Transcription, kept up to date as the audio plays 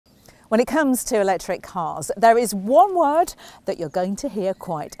When it comes to electric cars, there is one word that you're going to hear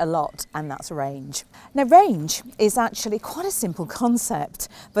quite a lot, and that's range. Now, range is actually quite a simple concept,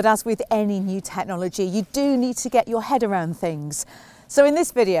 but as with any new technology, you do need to get your head around things. So in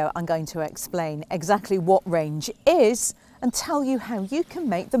this video, I'm going to explain exactly what range is and tell you how you can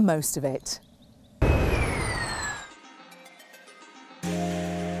make the most of it.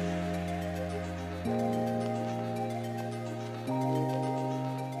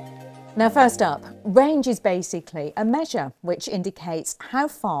 Now, first up, range is basically a measure which indicates how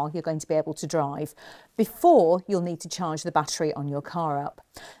far you're going to be able to drive before you'll need to charge the battery on your car up.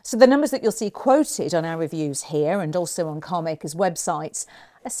 So the numbers that you'll see quoted on our reviews here and also on car makers' websites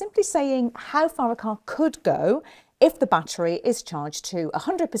are simply saying how far a car could go if the battery is charged to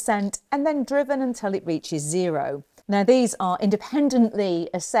 100% and then driven until it reaches zero. Now, these are independently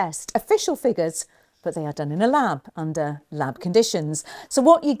assessed official figures, but they are done in a lab under lab conditions. So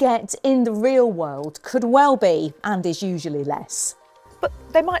what you get in the real world could well be, and is usually, less. But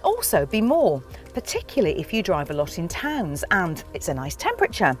they might also be more, particularly if you drive a lot in towns and it's a nice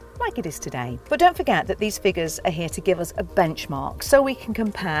temperature, like it is today. But don't forget that these figures are here to give us a benchmark so we can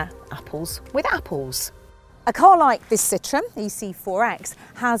compare apples with apples. A car like this Citroën EC4X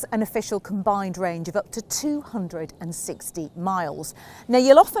has an official combined range of up to 260 miles. Now,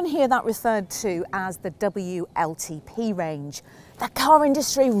 you'll often hear that referred to as the WLTP range. The car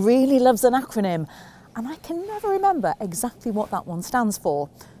industry really loves an acronym, and I can never remember exactly what that one stands for.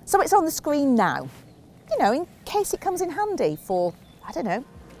 So it's on the screen now, you know, in case it comes in handy for, I don't know,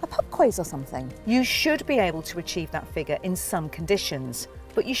 a pub quiz or something. You should be able to achieve that figure in some conditions,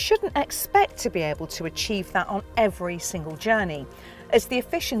 but you shouldn't expect to be able to achieve that on every single journey, as the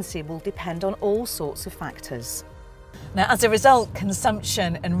efficiency will depend on all sorts of factors. Now, as a result,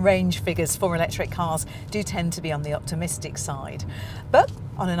 consumption and range figures for electric cars do tend to be on the optimistic side. But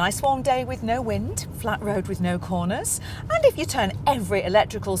on a nice warm day with no wind, flat road with no corners, and if you turn every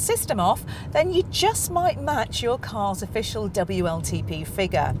electrical system off, then you just might match your car's official WLTP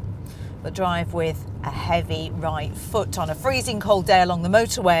figure. But drive with a heavy right foot on a freezing cold day along the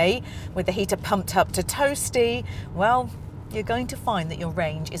motorway with the heater pumped up to toasty, well, you're going to find that your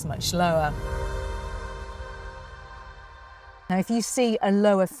range is much lower. Now, if you see a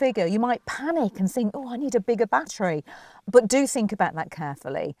lower figure, you might panic and think, oh, I need a bigger battery. But do think about that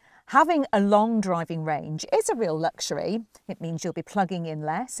carefully. Having a long driving range is a real luxury. It means you'll be plugging in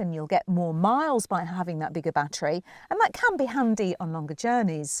less and you'll get more miles by having that bigger battery, and that can be handy on longer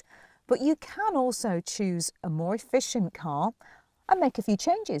journeys. But you can also choose a more efficient car and make a few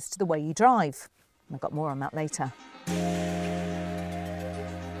changes to the way you drive. I've got more on that later.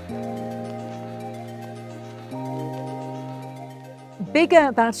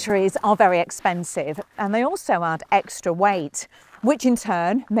 Bigger batteries are very expensive, and they also add extra weight, which in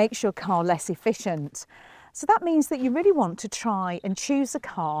turn makes your car less efficient. So that means that you really want to try and choose a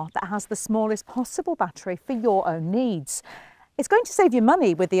car that has the smallest possible battery for your own needs. It's going to save you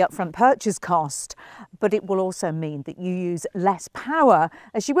money with the upfront purchase cost, but it will also mean that you use less power,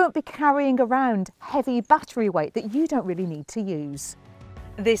 as you won't be carrying around heavy battery weight that you don't really need to use.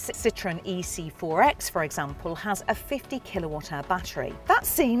 This Citroën EC4X, for example, has a 50 kilowatt-hour battery. That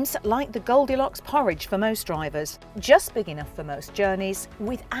seems like the Goldilocks porridge for most drivers, just big enough for most journeys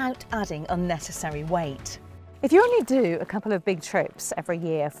without adding unnecessary weight. If you only do a couple of big trips every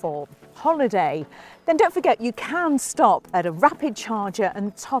year for holiday, then don't forget you can stop at a rapid charger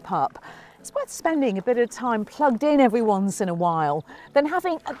and top up. It's worth spending a bit of time plugged in every once in a while than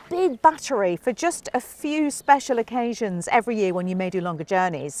having a big battery for just a few special occasions every year when you may do longer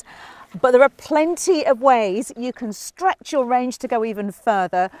journeys. But there are plenty of ways you can stretch your range to go even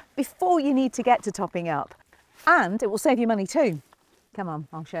further before you need to get to topping up. And it will save you money too. Come on,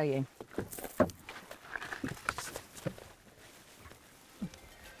 I'll show you.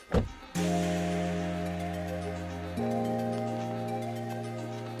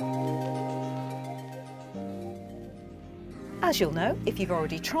 As you'll know, if you've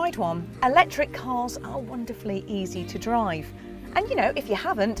already tried one, electric cars are wonderfully easy to drive. And you know, if you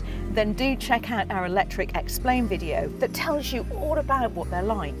haven't, then do check out our Electric Explain video that tells you all about what they're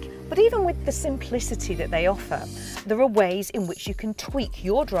like. But even with the simplicity that they offer, there are ways in which you can tweak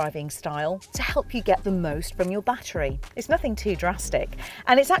your driving style to help you get the most from your battery. It's nothing too drastic,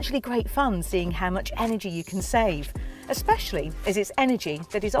 and it's actually great fun seeing how much energy you can save, especially as it's energy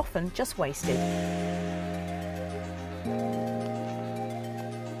that is often just wasted.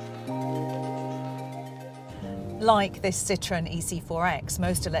 Like this Citroën EC4X,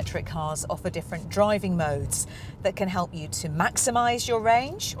 most electric cars offer different driving modes that can help you to maximise your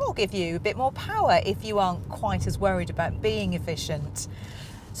range or give you a bit more power if you aren't quite as worried about being efficient.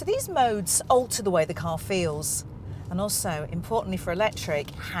 So these modes alter the way the car feels, and also, importantly for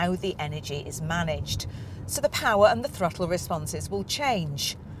electric, how the energy is managed. So the power and the throttle responses will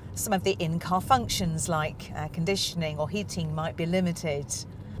change. Some of the in-car functions like air conditioning or heating might be limited.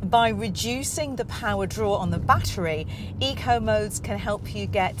 By reducing the power draw on the battery, eco modes can help you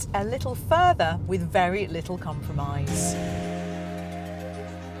get a little further with very little compromise.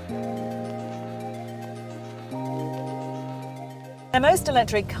 Now, most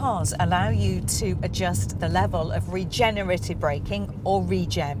electric cars allow you to adjust the level of regenerative braking or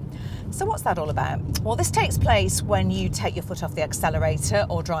regen. So what's that all about? Well, this takes place when you take your foot off the accelerator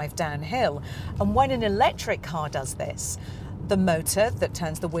or drive downhill. And when an electric car does this, the motor that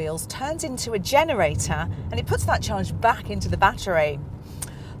turns the wheels turns into a generator and it puts that charge back into the battery.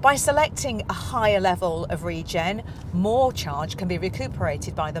 By selecting a higher level of regen, more charge can be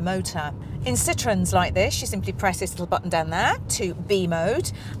recuperated by the motor. In Citroens like this, you simply press this little button down there to B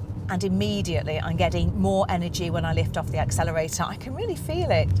mode, and immediately I'm getting more energy when I lift off the accelerator. I can really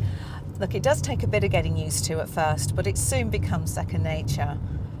feel it. Look, it does take a bit of getting used to at first, but it soon becomes second nature.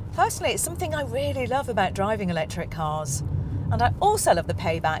 Personally, it's something I really love about driving electric cars. And I also love the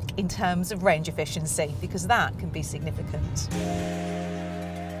payback in terms of range efficiency, because that can be significant.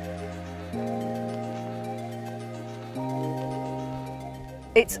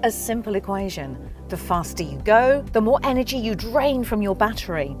 It's a simple equation. The faster you go, the more energy you drain from your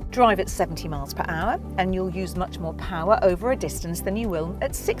battery. Drive at 70 miles per hour and you'll use much more power over a distance than you will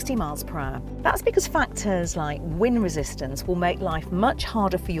at 60 miles per hour. That's because factors like wind resistance will make life much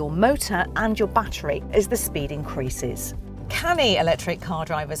harder for your motor and your battery as the speed increases. Canny electric car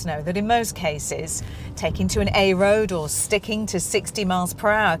drivers know that in most cases, taking to an A road or sticking to 60 miles per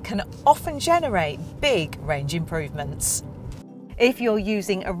hour can often generate big range improvements. If you're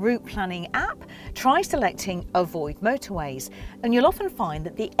using a route planning app, try selecting Avoid Motorways, and you'll often find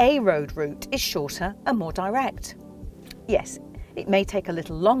that the A road route is shorter and more direct. Yes, it may take a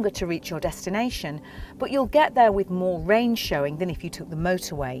little longer to reach your destination, but you'll get there with more range showing than if you took the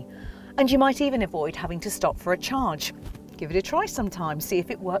motorway. And you might even avoid having to stop for a charge. Give it a try sometime, see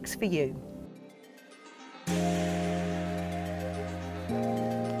if it works for you.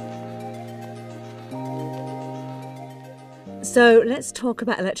 So let's talk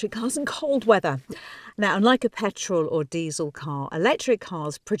about electric cars in cold weather. Now, unlike a petrol or diesel car, electric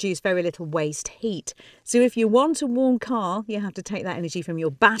cars produce very little waste heat. So if you want a warm car, you have to take that energy from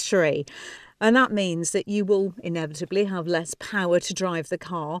your battery. And that means that you will inevitably have less power to drive the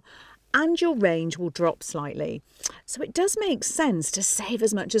car and your range will drop slightly. So it does make sense to save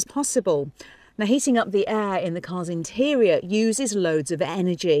as much as possible. Now, heating up the air in the car's interior uses loads of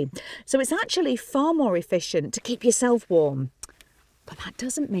energy. So it's actually far more efficient to keep yourself warm. But that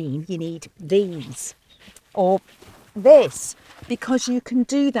doesn't mean you need these or this, because you can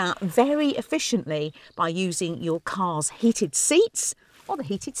do that very efficiently by using your car's heated seats or the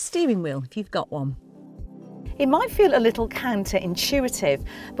heated steering wheel if you've got one. It might feel a little counterintuitive,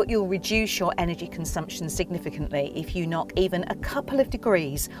 but you'll reduce your energy consumption significantly if you knock even a couple of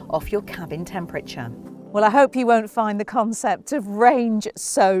degrees off your cabin temperature. Well, I hope you won't find the concept of range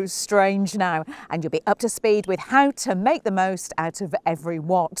so strange now, and you'll be up to speed with how to make the most out of every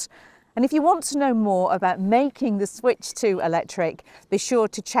watt. And if you want to know more about making the switch to electric, be sure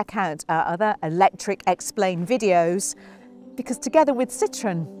to check out our other Electric Explained videos, because together with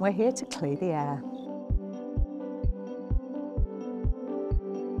Citroen, we're here to clear the air.